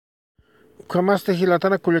Kamaste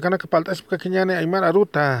hilatana kulikana kapaltas pequeñane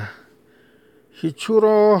Aymarata.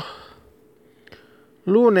 Hichuro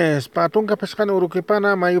lunes patunka pescana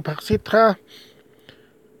urukipana mayu paxitra.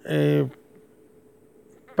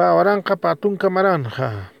 Pawaranka patunka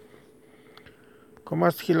maranja.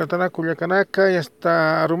 Kamaste hilatana kulikanaka y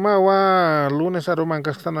hasta arumawa lunes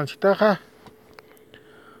arumankastana chitaja.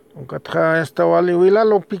 Ukatra esta wali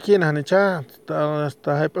wilalo pikin hanicha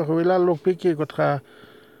hasta hepa wilalo piki kotra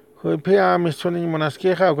huipia misoni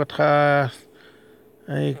monasqueja kotra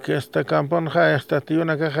que esta camponja esta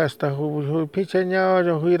tiuna caja esta huipicheñao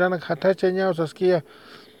yo huirana hatacheñao saskia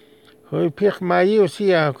huipich mayu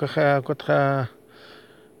sia caja kotra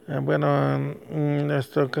bueno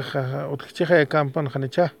esto caja utchicha de camponja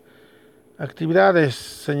nicha actividades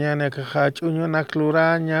señane caja chuñuna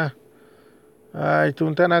cluraña ay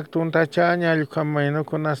tuntachaña yukamayno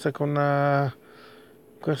con hasta con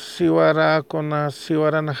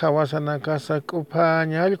siwara na hawasana casa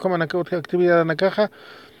kupaña yukamana que otra actividad na caja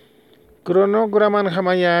cronograma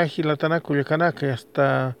jamaya hilatana kulikana que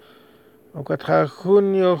hasta okatra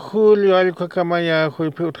junio julio alkukamaya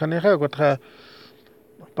huipi utkaneja okatra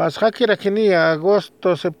pasakira kinia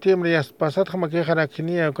agosto septiembre ya pasat jamakejara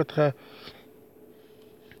kinia okatra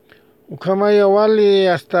ukamaya wali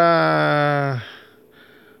hasta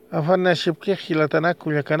afana shipke hilatana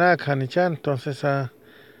kulikana kanicha entonces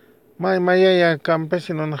maya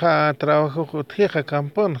campesino ja trabajo jutija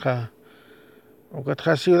camponja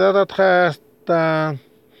okatra ciudad hasta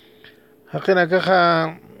hakena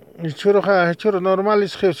caja churo normal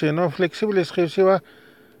es no flexible es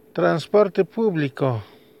transporte público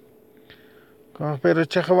pero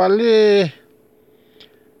chajawali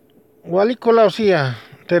wali colausia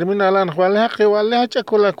termina lan wali hacha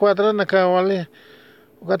cola cuadrana ka wali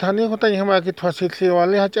okatani hotani hamakit fácil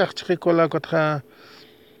wali hacha cola kotra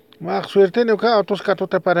más suerte no ka autos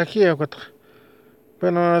katota para aquí okatra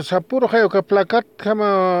pero sapuro hayo ka placat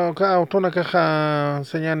kama ka autona caja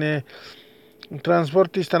señane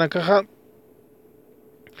transportista na caja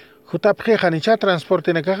jutapje nicha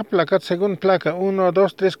transporte na caja placat según placa 1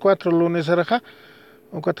 2 3 4 lunes araja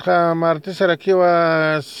okatra martes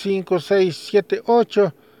arakiwa 5 6 7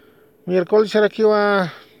 8 miércoles arakiwa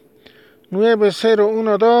 9 0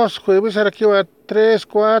 1 2 jueves arakiwa 3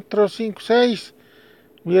 4 5 6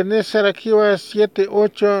 viernes arakiwa 7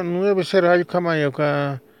 8 9 0 ayo kamayo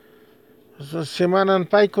ka semana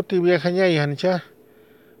paiko ti viajañaya nicha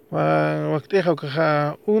wakteja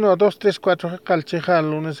ka 1 2 3 4 kalcheja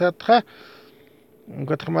lunes atja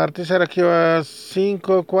martes arakiwa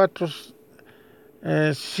 5 4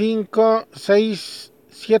 5 6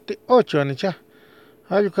 7 8 nicha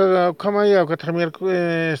ayo kamaya ka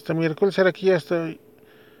miércoles arakiwa hasta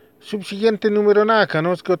subsiguiente número naka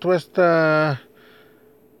no es que tú está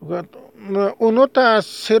unota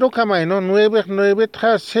 0 kamay no 9 9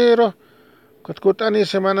 tra 0 kutani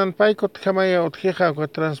semanan pay kut kamaya utjeja ko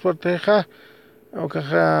transporte ja o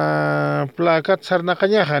caja placat sarna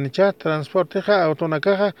cañaja nicha transporte ja autona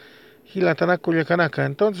caja hilatana kulikanaka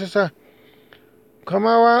entonces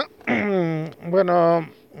kamawa bueno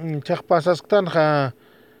chakpasas tanja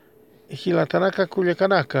hilatanaka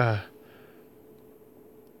kulikanaka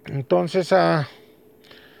entonces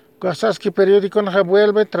cosas que periódico no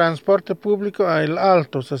vuelve transporte público a el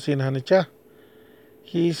alto así nicha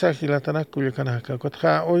hisa hilatana kulikanaka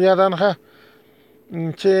kotja oyadanja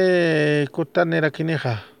che kutanera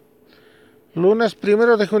kineja lunes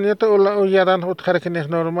 1 de junio oyadan utjarakenej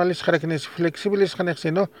normales jarakenej flexibles janek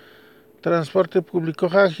transporte público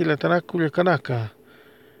ja hilatana kulikanaka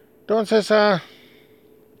entonces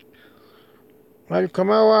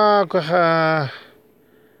alkamawa caja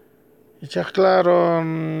ya claro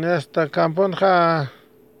esta camponja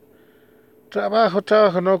trabajo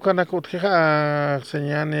no kana kutja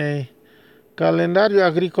señane calendario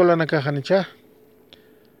agrícola na caja nicha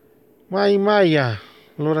maya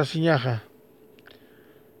lora siñaja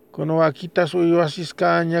kono akitas uyuasis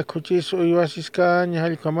caña kuchis uyuasis caña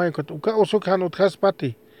halkamay uka usukan utjas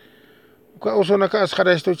pati uka usona ka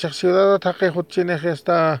asjara esto ciudad taqe hutchine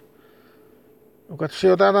esta uka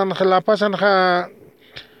ciudad la pasan ja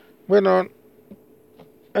bueno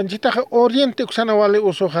anjita oriente usana wale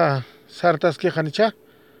usoja sartas que janicha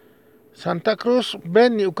Santa Cruz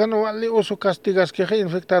beni ukano wali uso castigas que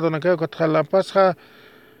infectado na que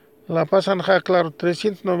la pasan ja claro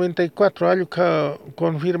 394 años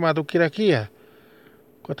confirmado kirakia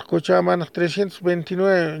Cochaman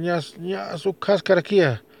 329 ya su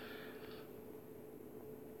cascarakia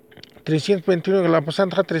 329 la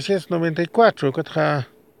pasan ja 394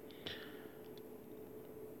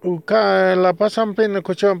 la pasan pen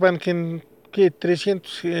Cochaman que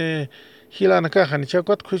 300 hilana caja ni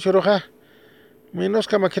chakot kuchoroja menos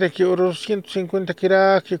kama kiraki oro 150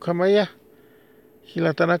 kiraki kamaya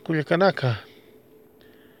hilatana kulyakanaka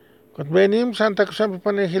kot benim Santa Cruz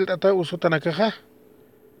pane hiltata usutanakaja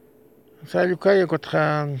sayukaya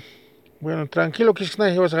kotra bueno tranquilo kisna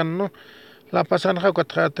hiwasgan no la pasanja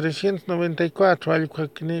kotra 394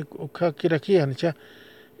 ayukakini ukakirakia nicha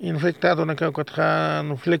infectado naka kotra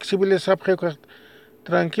no flexible sapre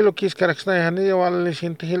tranquilo kiskaraksna hani wal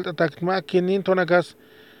sinti hiltata ma 500 nakas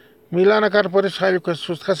Milana por eso hay que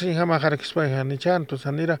sus casi jamás ni chantos,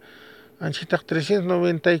 anira anchita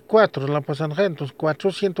 394 la pasan entonces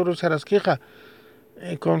 400 euros a las quejas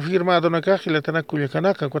confirmado na caja y la tana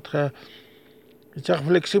culiacanaka cuatro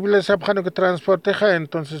flexible sabjano que transporte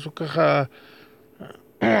entonces su caja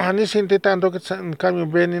ani intentando que en cambio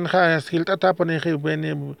benin ja hilta tapa ni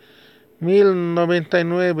benin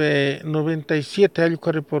 1099 97 años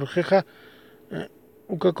corre por jeja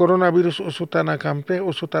uka coronavirus usutana campe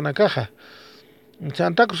usutana caja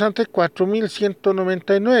Santa Cruz ante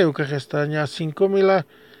 4199 que está ya 5000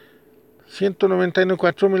 199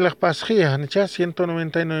 4000 pasjía ya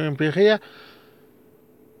 199 en pejía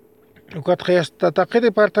cuatro hasta taque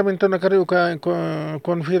departamento na creo que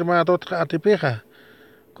confirmado otra atipeja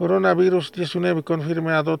coronavirus 19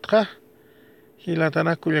 confirmado otra y la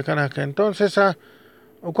tanacuya canaka entonces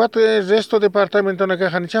o cuatro resto departamento na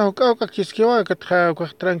caja nicha o que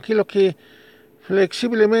tranquilo que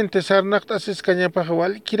flexiblemente sarnactas es cañapa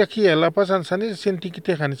jawal kirakia la pasan sanir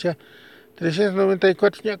sentiquite hanicha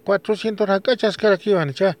 394 ya 400 hakachas karaki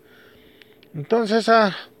hanicha entonces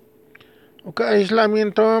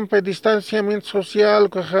aislamiento distanciamiento social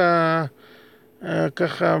caja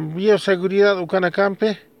bioseguridad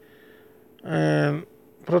ucanacampe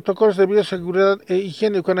protocolos de bioseguridad e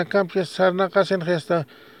higiene ucanacampe sarnacas en gesta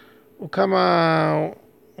ukama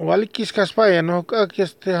walikis kaspaya no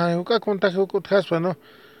que contagio kutkaspa no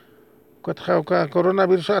kutka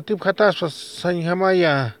coronavirus atip khataspa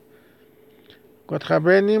sanjamaya kutka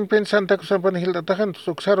benim pensanta que sapan hiltatajan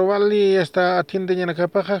suksaro wali esta atiende ñana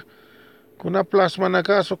kapaja kuna plasma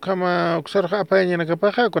nakaso kama uksar apaya ñana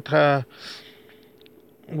kapaja kutka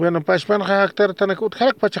bueno pashpan haktar tanak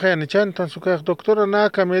utkhak pachayani chantan suka doctora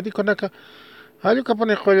naka médico naka Algo que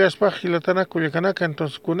pone joyas pajilatana culiacanaka,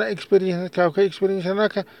 entonces con una experiencia, claro que experiencia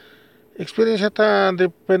naka, experiencia tan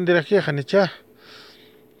depende de aquí, janicha.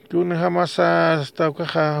 Tú no jamás hasta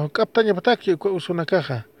caja, captaña pataki, usa una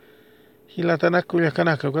caja. Hilatana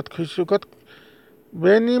culiacanaka, got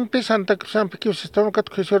venim pesanta que san pequeños estamos got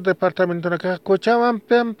departamento na caja, cochaban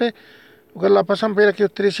pampe, la pasan para que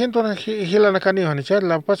 300 hilana canijo, janicha,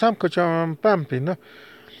 la pasan cochaban pampe, ¿no?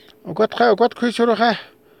 O got roja.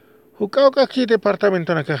 Ukauka aquí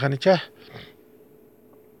departamento na caja nicha.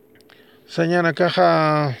 Sañana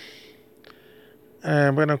caja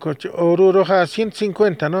bueno, coche Oruroja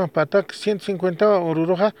 150, ¿no? Patak 150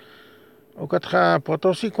 Oruroja. Ukatja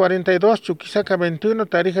Potosí 42, Chuquisaca 21,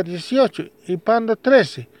 Tarija 18 y Pando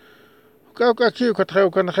 13. Ukauka aquí ukatja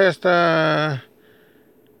ukanja hasta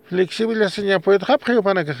flexible seña puede japrio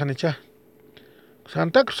pana caja nicha.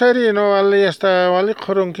 Santa Cruz no vale hasta vale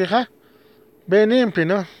joronquija. Benimpi,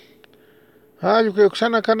 ¿no? Yo que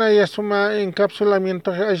Oxana Cana ya suma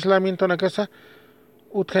encapsulamiento, aislamiento en la casa,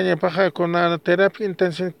 utkaña paja con la terapia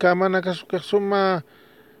intensiva cama en la casa que suma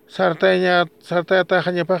sartaya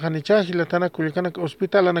tajaña paja ni chaji la tana culicana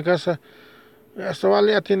hospital en la casa, hasta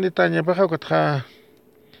vale atiende taña paja que tra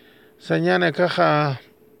sañana caja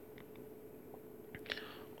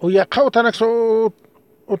o ya cautanak so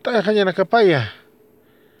utajaña na capaya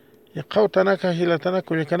ya cautanaka y la tana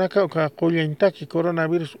culicana o culiantaki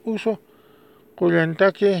coronavirus uso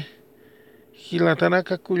Culiantake,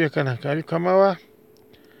 Gilatanaka, Culiacanaka, el Camaba,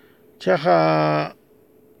 Chaja,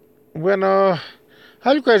 bueno,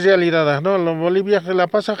 algo es realidad, ¿no? Bolivia la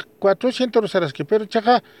pasa 400 horas que, pero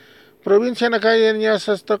Chaja, provincia en acá ya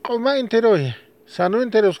hasta como entero, sano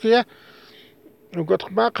enteros que ya,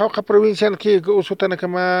 Ukotma, Kauka provincia que usutanaka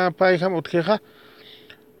ma paijam utkeja,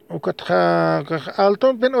 Ukotja,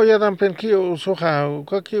 Alton pen oyadan pen ki usoja,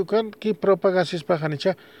 Ukaki propagasis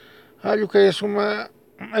pajanicha. Algo que es una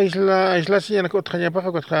isla silla que otra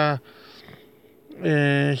paja contra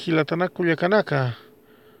Gilatana Culiacanaka.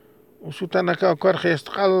 Usutanaka corre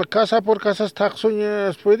al casa por casa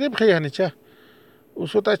taxones puede brianicha.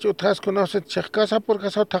 Usutacho otras conoce casa por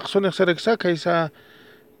casa taxones serexa esa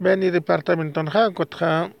beni departamento en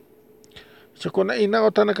contra Chacona ina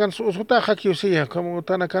otanakan usutaja que usía como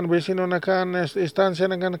otanakan vecino nakan estancia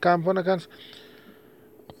nakan campo nakan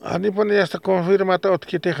Ani pone hasta confirmata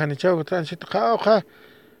otkite janichao transit jauja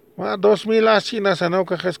 2000 asinas no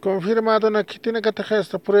que es confirmado na que tiene que tejer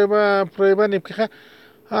esta prueba ni que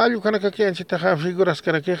algo kana que anchita figuras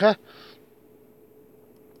que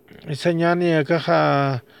Sañani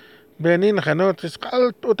caja beninja, ¿no? Entonces,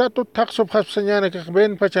 utato taxo pas sañani caja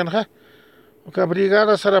ben pachanja. Oka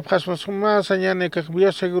brigada sara pas suma sañani caja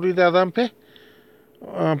bioseguridad ampe.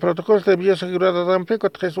 Protocolos de bioseguridad ampe,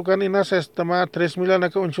 cotresucani nasa estama 3.000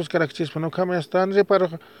 anaka unchus caractis, no kame están reparo.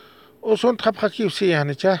 O son tapjaki si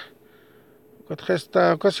anicha.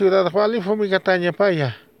 Cotresta ca ciudad wali fumigataña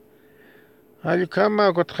paya.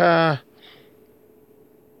 Alukama cotra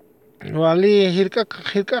wali hirka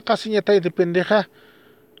casiña tay de pendeja.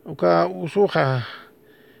 Uka usuja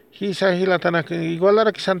hisa hilatana igual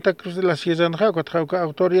ara que Santa Cruz de la Sierra contra uka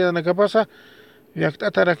autoridad na pasa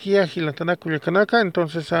yaktarakia hilatana kulikanaka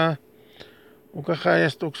entonces uka ja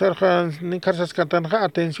esto uxarja ni carsas cantanja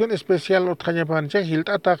atención especial otraña pancha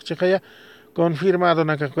hiltata chaya confirmado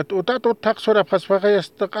na utato taxora paspaja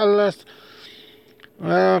estaqalas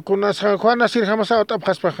kuna San Juan asir jamás a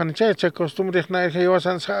paspaja che costumbre na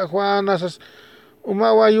San Juan asas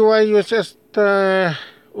umawayu esta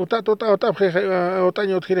utato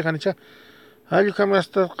otaño tjire janicha ayukama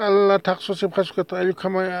hasta qala taqso se phasukata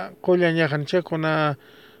ayukama qollaña janicha kuna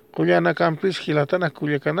qollana campis hilatana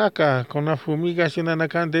kulyakanaka kuna fumigación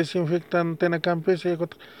anakan desinfectante na campis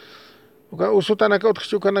uka usutana ka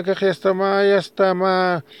utchukana ka hasta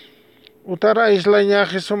ma utara islaña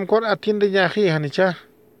jesumkor atiende ñaji janicha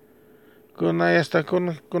kuna esta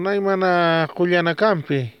kuna imana qollana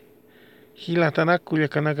campi hilatana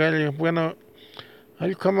kulyakanaka bueno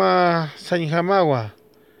Alcama Sanjamawa.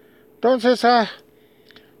 Entonces,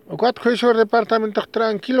 cuatro juicios departamento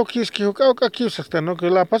tranquilo, que hasta no que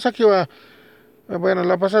la pasa que va, bueno,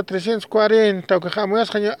 la pasa 340, o que jamás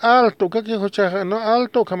alto, que no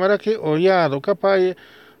alto, cámara que hollado, o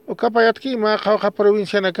capayat que ma jauja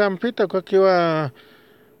provincia na campita, que va,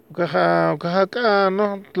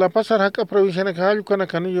 no, la pasa acá provincia na calu, con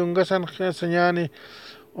yungasan señani,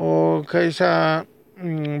 o que esa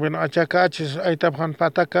bueno, achacaches, ahí tapan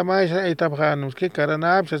patacamais, ahí tapan, que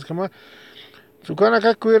caranabs, es como, su cana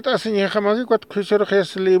que cubierta sin jamás, cuatro cruceros que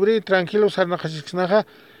es libre y tranquilo, sarnajasixnaja,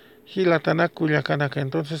 gilatana cuyacanaka.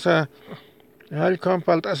 Entonces, al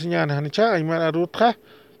compalta señana, hanicha, aymara rutra,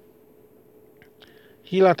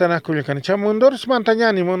 gilatana cuyacanicha, mundor,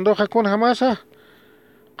 mantañani, mundo, hakun jamasa,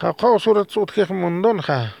 kakao surat sutje mundon,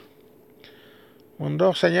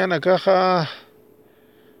 mundo, señana, caja,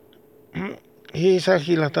 Hisa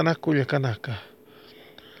hilatana kuyakanaka.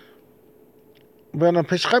 Bueno,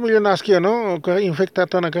 pesca millonas que no,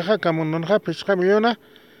 infectado na caja, camononja, pesca millona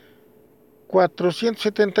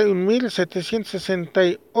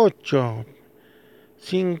 471.768.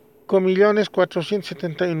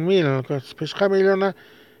 5.471.000. Pesca millona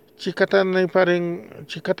chicatana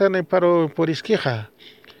y paro por isqueja.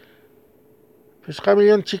 Pesca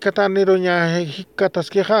millón chicatana roña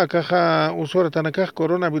hicatasqueja, caja usora tanaka,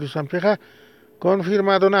 coronavirus ampeja.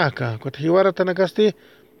 Confirmado naka, Cotijuara Tanacasti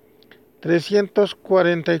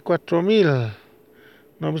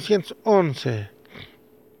 344.911.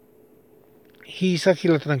 Hisa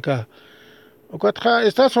Gilatranca.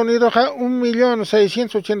 Estados Unidos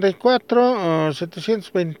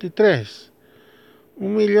 1.684.723.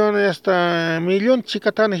 1.000.000 hasta millón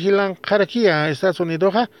chicatán hilan jaraquía Estados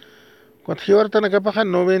Unidos Cotijuara Tanacapaja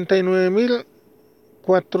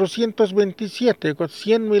 99.427.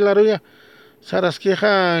 100.000 aroya.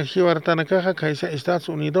 Sarasqueja, Jibartanacaja, Kaisa, Estados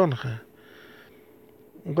Unidos.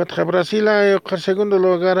 Brasil, el segundo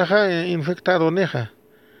lugar, infectado neja.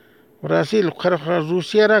 Brasil,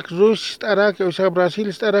 Rusia, o sea, Brasil,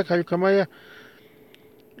 estará, Calcamaya,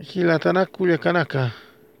 Gilatana, Culiacanaca.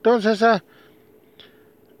 Entonces,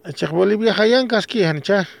 Bolivia, Hayancas,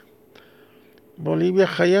 Kiancha. Bolivia,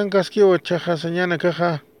 Hayancas, Kio, Chaja, Sañana,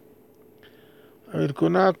 Caja. A ver,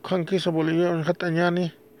 Kuna, Conquista, Bolivia,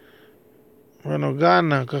 Jatañani. Bueno,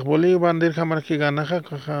 gana, que Bolivia bandir jamás que gana, que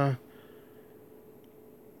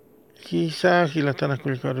quizá gilatana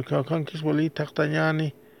culicar, que conquist Bolivia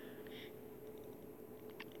taxtañani,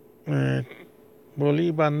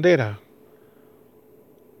 Bolivia bandera.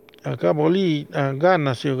 Acá Bolivia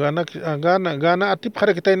gana, si gana a ti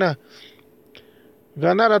para que tenga.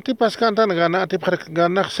 Ganar a ti pas cantan, gana a ti para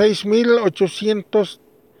ganar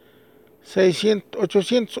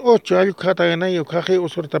 6.808, hay que gana y que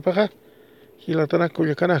usurta paja. Hilatana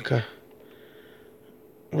Culiacanaka.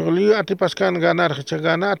 Bolivia atipascan ganar,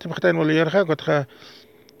 gana atipascan Bolivia contra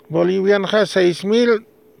Bolivian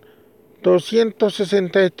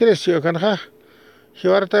 6.263, yo canja.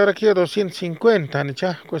 Jibarta ahora aquí 250,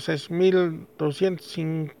 nicha, pues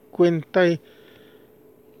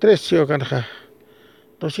 6.253, yo canja.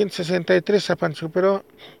 263 a Pancho, pero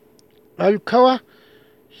Alcawa,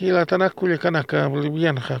 Hilatana Culiacanaka,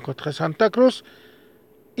 Boliviana contra Santa Cruz.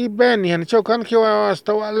 y Beni, han hecho can que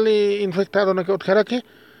hasta wali infectado na que otjaraki,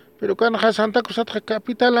 pero can ja Santa Cruz atra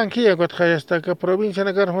capital anquia, cuatja hasta que provincia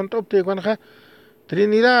na garhont opte, can ja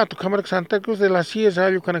Trinidad, tu cámara Santa Cruz de las Sierras,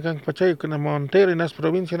 ayu can can pachay, can Montero, en las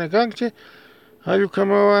provincias na ganche, ayu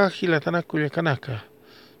kamawa gilatana culiacanaka.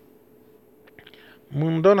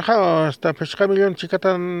 Mundon ja hasta pesca millón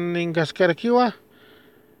chicatan en gascarquiwa,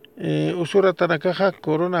 usura tanakaja,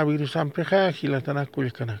 coronavirus ampeja, gilatana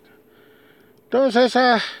culiacanaka. Entonces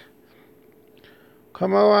esa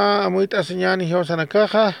kamawa amuita señani hios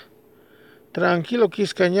caja tranquilo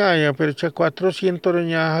quiscañaya, pero cha 400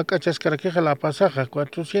 ña cachas caraqueja la pasaja,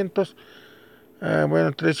 400,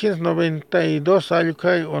 bueno, 392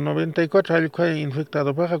 ayucay o 94 ayucay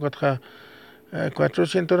infectado baja,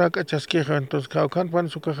 400 cachas queja, entonces caucan pan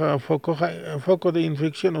su caja foco de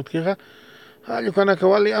infección o queja, ayucana que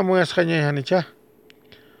vale amuas cañaya hanicha.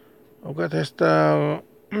 O que está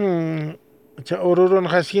cha oruron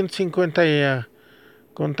ja 150 ya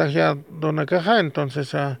contagiado na caja,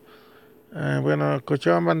 entonces bueno,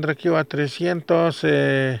 Cochabamba aquí a 300,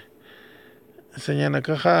 señala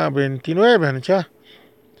caja 29, ¿no?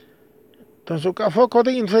 Entonces, foco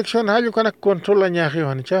de infección, hay que controlar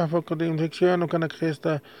 ¿no? Foco de infección, que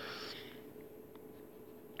está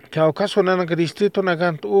caso na distrito na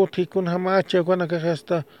gant uti kun hamacha kuna que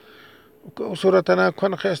está usuratana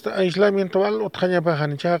kun está aislamiento al utkhanya pa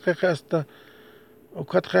han cha que está o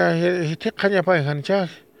katra hiti khanya pa han cha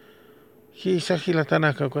hi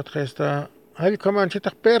sahilatana ka katra está hay como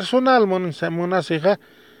anchita personal mona seja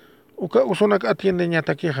uka usunak atiende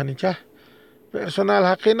ñata ki han cha personal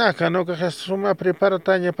hakina ka no que suma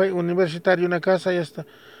preparataña pa universitario na casa ya está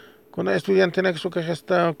con estudiante na que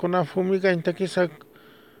está con una fumiga intakisa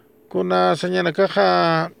con una señora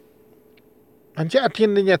caja ancha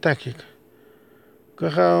atiende ñata ki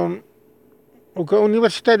caja uka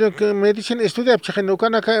universitario que medicina estudia pchajeno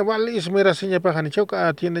kana ka wal ismera seña pa han choka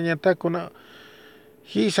atiende ñata con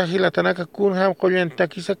hi sahilatanaka kun ham qollanta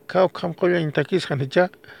kisa ka ham qollanta kisa han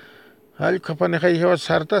hal kapane khay hewa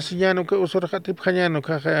sarta siñano que usur khatip khañano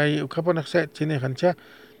ka khay kapane khay chine khancha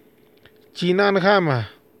chinan khama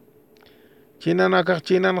chinan aka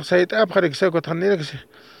chinan sayt ap kharik sa ko thanira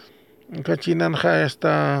que chinan khay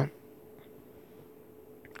hasta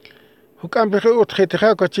hukam pe ut khete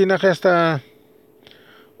kha ko chinan khay hasta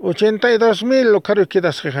 82,000 lo karo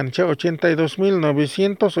quedas khancha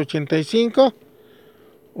 82,985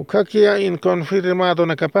 ukakia inconfirmado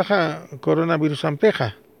na kapaja coronavirus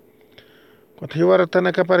ampeja Cotihuara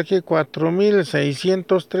Tanaka para aquí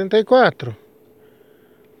 4,634.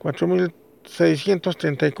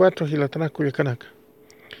 4,634 Gilatana Culiacanaca.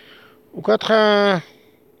 Ucatja,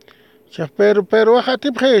 pero baja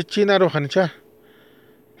tipje China rojancha.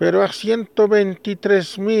 Pero a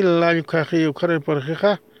 123,000 ayucaji ucare por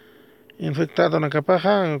jeja. Infectado en la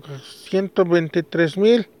capaja,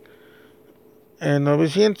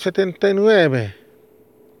 123,979.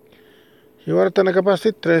 Y ahora están a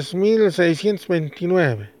capacidad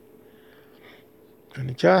 3,629.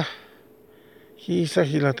 Canicha. Hisa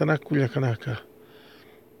gilatana culiacanaka.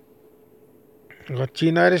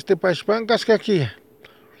 China este pashpankas que aquí.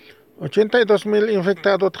 82,000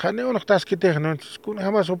 infectados. Jane uno estás que te no. Kuna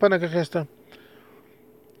jamás upana que gesta.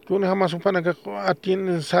 Kuna jamás upana que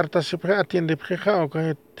atiende sarta se atiende preja o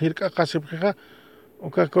que tirka casi preja o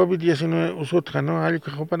que COVID-19 usutra no. Hay que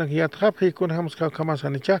upana que ya trape kuna jamás que jamás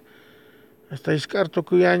anicha. Hasta iscarto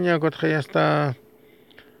cuyaña que ya está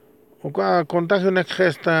o contagio una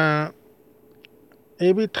gesta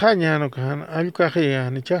evitaña no can ayucaje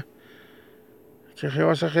nicha che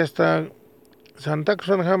vas a gesta Santa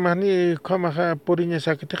Cruz jamani kama poriña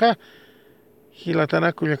sakitja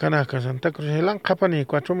hilatana culiacanaka Santa Cruz helan kapani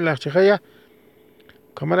 4,000 chaya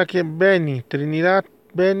cámara que Beni Trinidad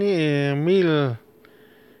Beni 1,000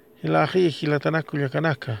 hilaji hilatana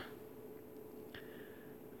culiacanaka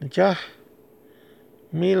nicha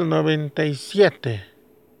 1,097.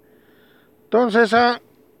 Entonces,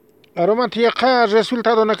 aroma tiaja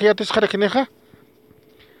resultado na que ya te escarequeneja.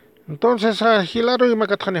 Entonces, hilaro y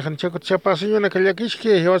macatjanejan, chapaseño na que ya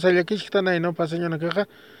quisque, vas a ya quisque na y no paseño na queja.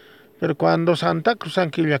 Pero cuando Santa Cruz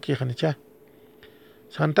anki ya quejan, cha.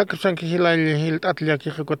 Santa Cruz anki hila hil atlia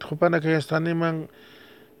queja, cuatjupana que ya están eman.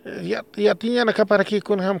 Ya tiñan acá para aquí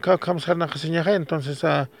con ham kamsar na caseñaja, entonces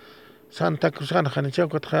Santa Cruz anajan, cha,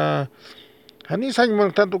 cuatja. Hani sañ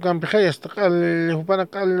man tanto campeja hasta al hupana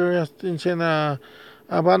cal insena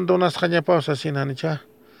abandonas jaña pausa sin anicha.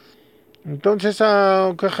 Entonces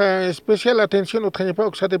caja especial atención utjaña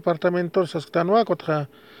pausa departamento sastanua contra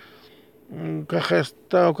caja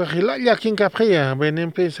esta cajila ya quien capria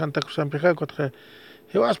benempe Santa Cruz ampeja contra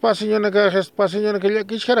Hiwas pasiñona ka pasiñona que ya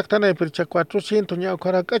quisiera tana pero 400 ña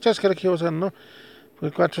cara cachas que hiwasan no.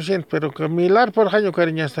 Pues 400 pero que milar por año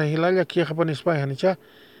cariña hasta hilalla aquí japonés pa hanicha.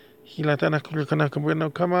 Hilatana kulkana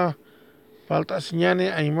bueno kama falta ñani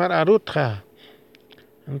Aymarata.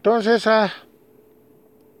 Entonces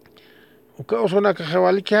ukausona ka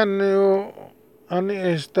jawalikan ani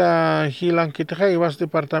esta hilankita ibas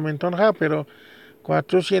departamento pero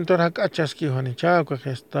 400 cachas que hanicha que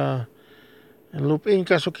está Lupin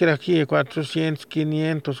caso quiera aquí 400,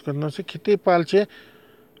 500, no sé qué tipo alche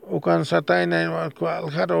o can sataina cual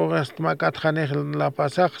jaro gast makat jane la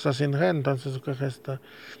pasaj sin gen entonces que está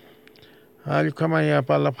al kama ya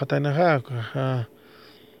para la patana ja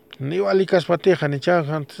ni walikas pateja ni cha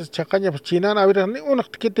entonces chacaña pues chinan a ver ni uno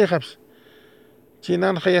que te jabs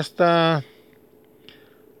chinan ya está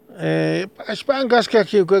aspangas que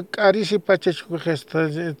aquí arisi pachach que está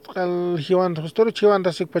al hiwan justo chiwan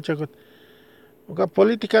da sik pachakot Uka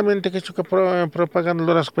políticamente que chuka propaganda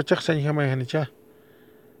loras pachak sa hanicha.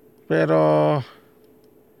 Pero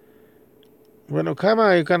bueno,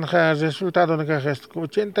 kama y kan resultado na ka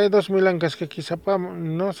 82,000 ancas que quizá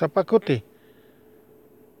no zapacote.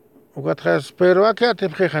 Uka tras pero aquí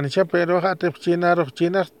atep hanicha pero atep chinar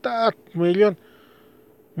ta millón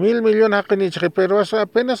 1,000,000 hakiniche pero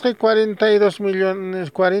apenas que 42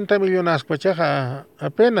 millones 40 millones pachaja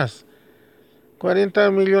apenas 40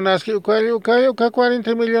 millones que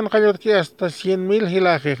 40 millones que hasta 100,000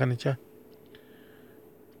 hilaje hanicha.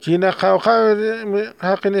 China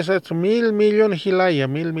hakinis 1,000,000 hilaya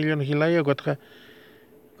 1,000,000 hilaya gotka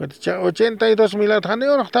 82,000 hani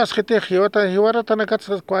on tas que te hiwara tanakat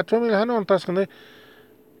 4,000 hani on tas que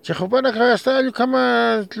chajupana hasta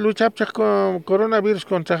kama luchapcha con coronavirus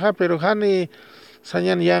contra pero hani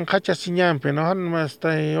sañan yan hacha siñampe no han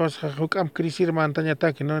hasta os hukam crisir montaña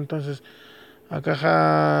ataque no entonces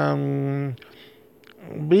acá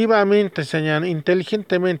vivamente, señal,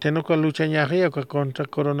 inteligentemente, no con lucha contra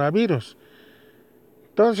coronavirus.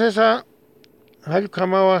 Entonces, hay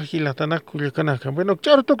kamawa hilatanaka kuyakanaka. Bueno,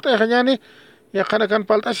 charo tukta hañani, ya kanakan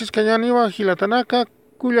paltasis kañani wa hilatanaka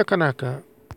kuyakanaka.